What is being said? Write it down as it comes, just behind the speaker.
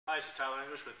Hi, this is Tyler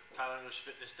English with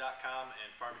TylerEnglishFitness.com and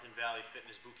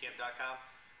FarmingtonValleyFitnessBootcamp.com.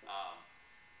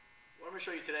 What I'm going to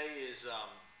show you today is,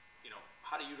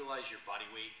 how to utilize your body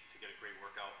weight to get a great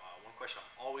workout. One question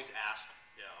I'm always asked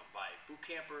by boot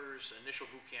campers, initial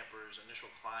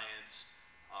clients,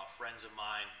 friends of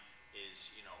mine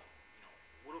is,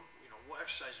 what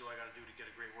exercise do I got to do to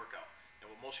get a great workout? And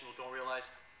what most people don't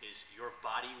realize is your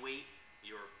body weight,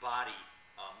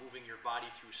 moving your body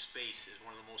through space is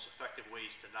one of the most effective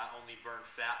ways to not only burn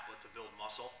fat but to build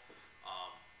muscle.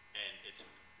 And it's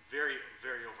very,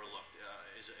 very overlooked.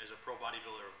 As a pro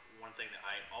bodybuilder, one thing that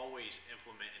I always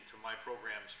implement into my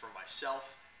programs for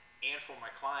myself and for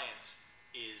my clients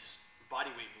is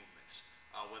body weight movements,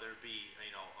 whether it be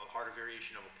a harder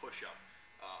variation of a push-up,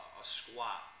 a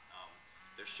squat.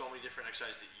 There's so many different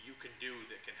exercises that you can do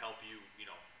that can help you,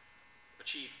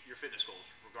 achieve your fitness goals,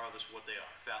 regardless of what they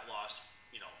are. Fat loss,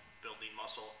 building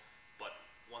muscle. But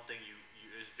one thing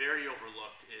is very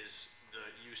overlooked is the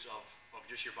use of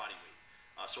just your body weight.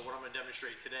 So what I'm going to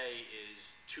demonstrate today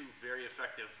is two very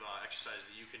effective exercises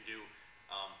that you can do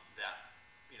that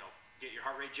get your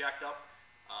heart rate jacked up.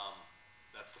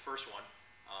 That's the first one.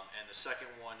 And the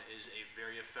second one is a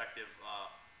very effective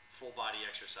full body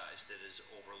exercise that is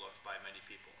overlooked by many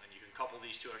people. And you can couple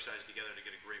these two exercises together to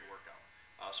get a great workout.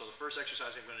 So the first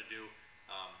exercise I'm going to do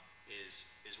is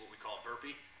what we call a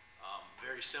burpee.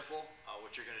 Very simple.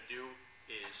 What you're going to do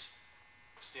is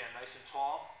stand nice and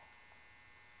tall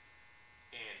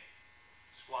and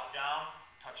squat down,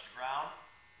 touch the ground,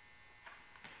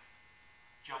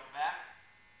 jump back,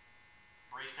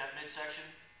 brace that midsection,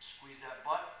 squeeze that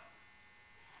butt,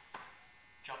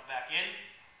 jump back in,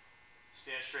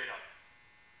 stand straight up.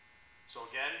 So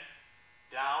again,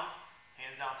 down,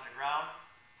 hands down to the ground,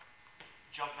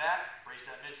 jump back, brace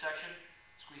that midsection,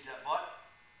 squeeze that butt,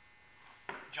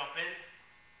 jump in,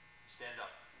 stand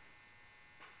up.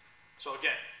 So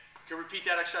again, you can repeat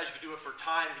that exercise. You can do it for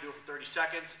time. You can do it for 30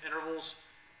 seconds, intervals,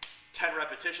 10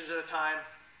 repetitions at a time,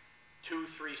 2,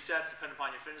 3 sets, depending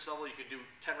upon your fitness level. You can do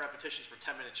 10 repetitions for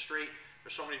 10 minutes straight.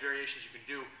 There's so many variations you can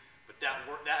do, but that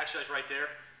exercise right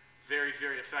there, very,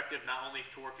 very effective, not only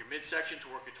to work your midsection, to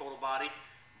work your total body,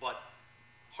 but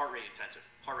heart rate intensive.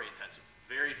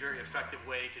 Very, very effective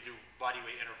way to do body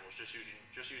weight intervals, just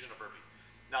using a burpee.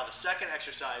 Now the second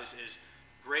exercise is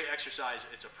great exercise.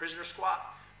 It's a prisoner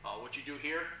squat. What you do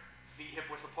here, feet hip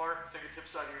width apart,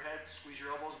 fingertips side of your head, squeeze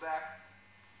your elbows back,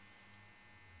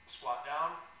 squat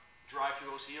down, drive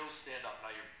through those heels, stand up.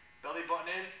 Now your belly button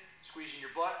in, squeezing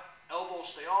your butt, elbows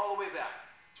stay all the way back.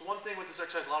 So one thing with this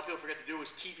exercise a lot of people forget to do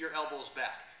is keep your elbows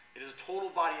back. It is a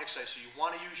total body exercise, so you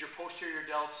want to use your posterior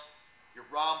delts, your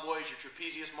rhomboids, your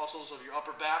trapezius muscles of your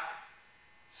upper back.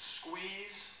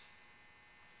 Squeeze,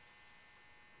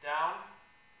 down,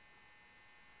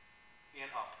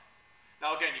 and up.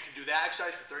 Now again, you can do that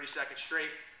exercise for 30 seconds straight.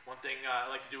 One thing I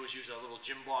like to do is use a little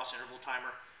Gym Boss interval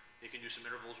timer. You can do some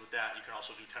intervals with that. You can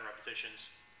also do 10 repetitions,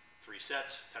 3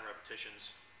 sets, 10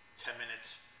 repetitions, 10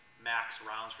 minutes, max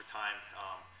rounds for time,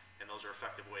 and those are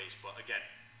effective ways. But again,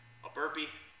 a burpee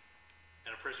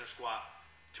and a prisoner squat,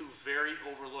 two very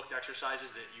overlooked exercises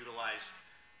that utilize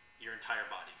your entire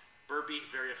body. Burpee,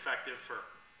 very effective for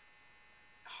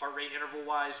heart rate interval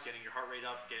wise, getting your heart rate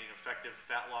up, getting an effective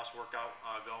fat loss workout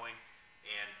going,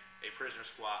 and a prisoner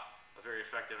squat, a very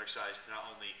effective exercise to not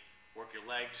only work your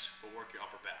legs, but work your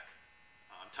upper back.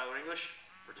 I'm Tyler English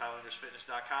for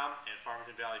TylerEnglishFitness.com and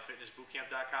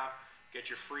FarmingtonValleyFitnessBootcamp.com. Get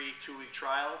your free 2-week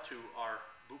trial to our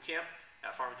bootcamp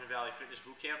at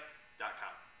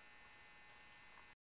FarmingtonValleyFitnessBootcamp.com.